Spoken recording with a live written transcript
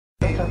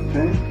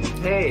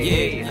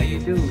Hey, how you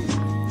do?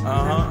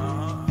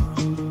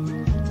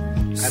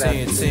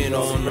 Santana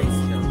on the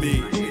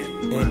beat,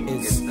 and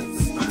it's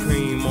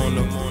cream on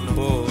the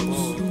balls.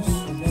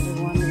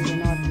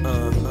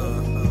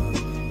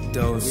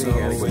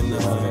 Doso in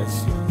the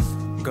house.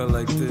 Go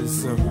like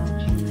this.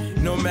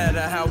 No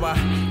matter how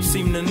I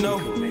seem to know,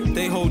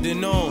 they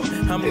holding on.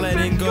 I'm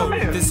letting go.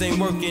 This ain't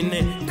working,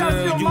 and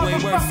girl, you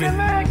ain't worth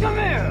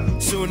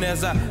it. Soon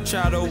as I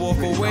try to walk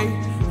away,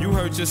 you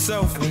hurt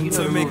yourself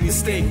to make me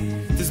stay.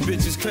 This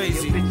bitch is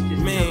crazy,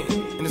 man,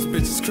 and this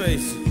bitch is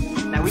crazy.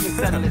 Now we can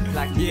settle it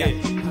like yeah.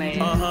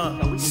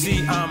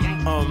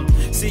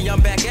 See,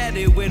 I'm back at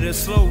it with a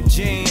slow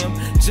jam.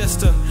 Just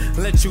to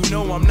let you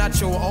know I'm not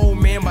your old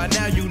man. By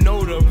now you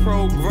know the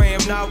program.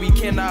 Now we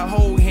cannot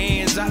hold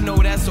hands. I know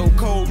that's so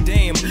cold,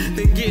 damn.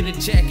 Then get a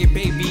jacket,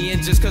 baby.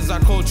 And just cause I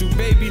called you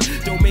baby,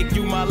 don't make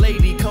you my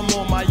lady. Come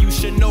on, my, you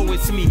should know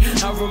it's me.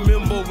 I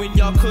remember when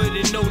y'all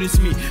couldn't notice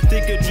me.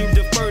 Think a dream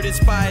deferred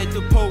inspired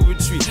the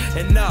poetry.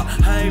 And nah,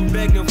 I ain't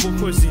begging for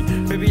pussy.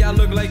 Baby, I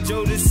look like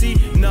Jodeci.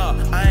 Nah,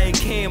 I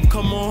ain't Cam,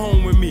 come on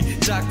home with me.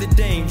 Dr.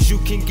 Dames, you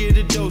can get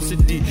a dose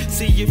of D.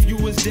 See if you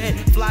was dead,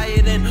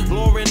 flyer than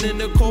Lauren in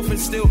the coffin.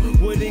 Still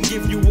wouldn't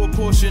give you a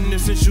portion. And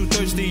since you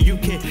thirsty, you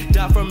can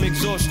die from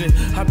exhaustion.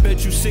 I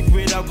bet you sick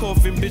without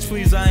coughing. Bitch,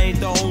 please, I ain't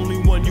the only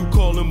one you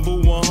callin'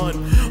 boo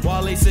 100.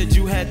 While they said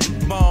you had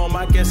the bomb,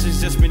 I guess it's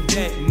just been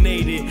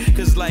detonated.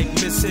 Cause like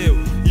Miss Hill,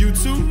 you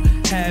too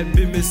have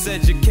been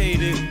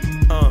miseducated.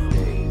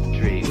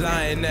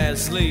 Lying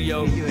ass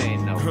Leo. You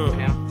ain't know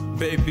him.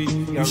 Baby,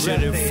 you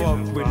shouldn't fuck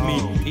with me.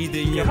 Either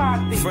your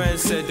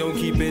friends said don't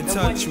keep in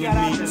touch with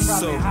me.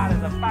 So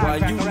why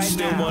you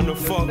still wanna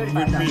fuck with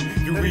me?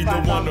 You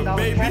either wanna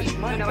baby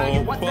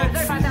or buck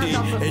for me.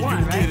 And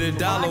you get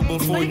 $1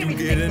 before you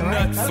get a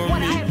nut from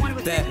me.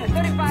 That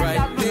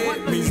right there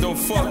means don't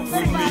fuck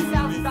with me.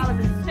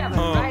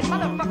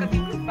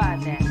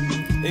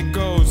 It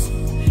goes,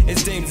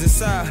 it's dames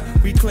inside,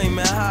 we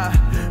claiming high.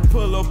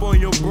 Pull up on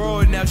your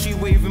broad, now she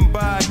waving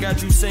by.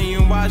 Got you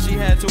saying why she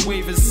had to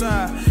wave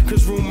aside.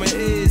 Cause rumor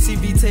is he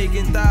be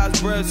taking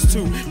thighs, breasts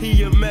too.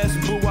 He a mess,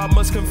 boo, I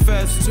must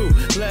confess too.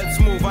 Let's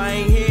move, I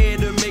ain't here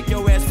to make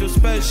your ass feel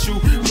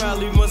special.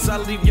 Probably once I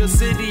leave your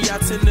city, I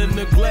tend to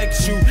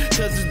neglect you.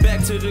 Cause it's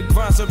back to the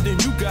grind, something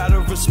you gotta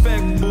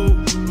respect,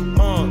 boo.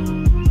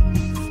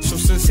 So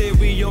since here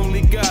we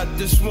only got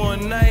this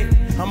one night,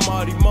 I'm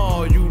Marty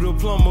Marr, you the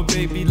plumber,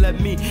 baby.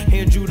 Let me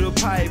hand you the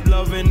pipe.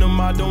 Loving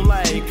them I don't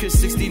like, cause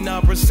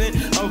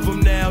 69% of them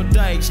now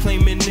dykes.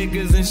 Claiming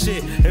niggas and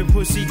shit, and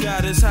pussy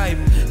got us hype.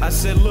 I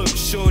said, look,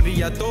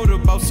 shorty, I thought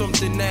about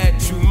something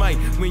that you might.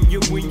 When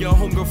your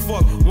hunger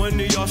fuck, one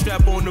of y'all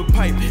strap on the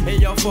pipe. And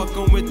y'all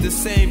fucking with the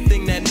same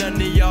thing that none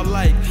of y'all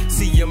like.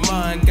 See, your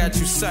mind got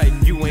you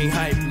psyched, you ain't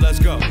hype, let's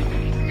go.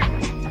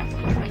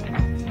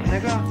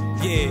 Nigga?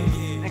 Yeah.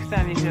 Next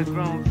time you hear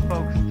grown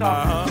folks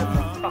talking,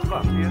 shut the fuck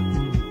up, yeah?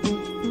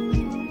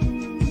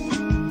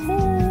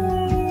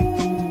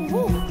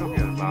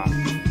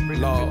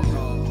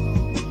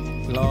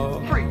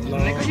 Lord, Freak,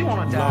 nigga, you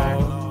wanna die?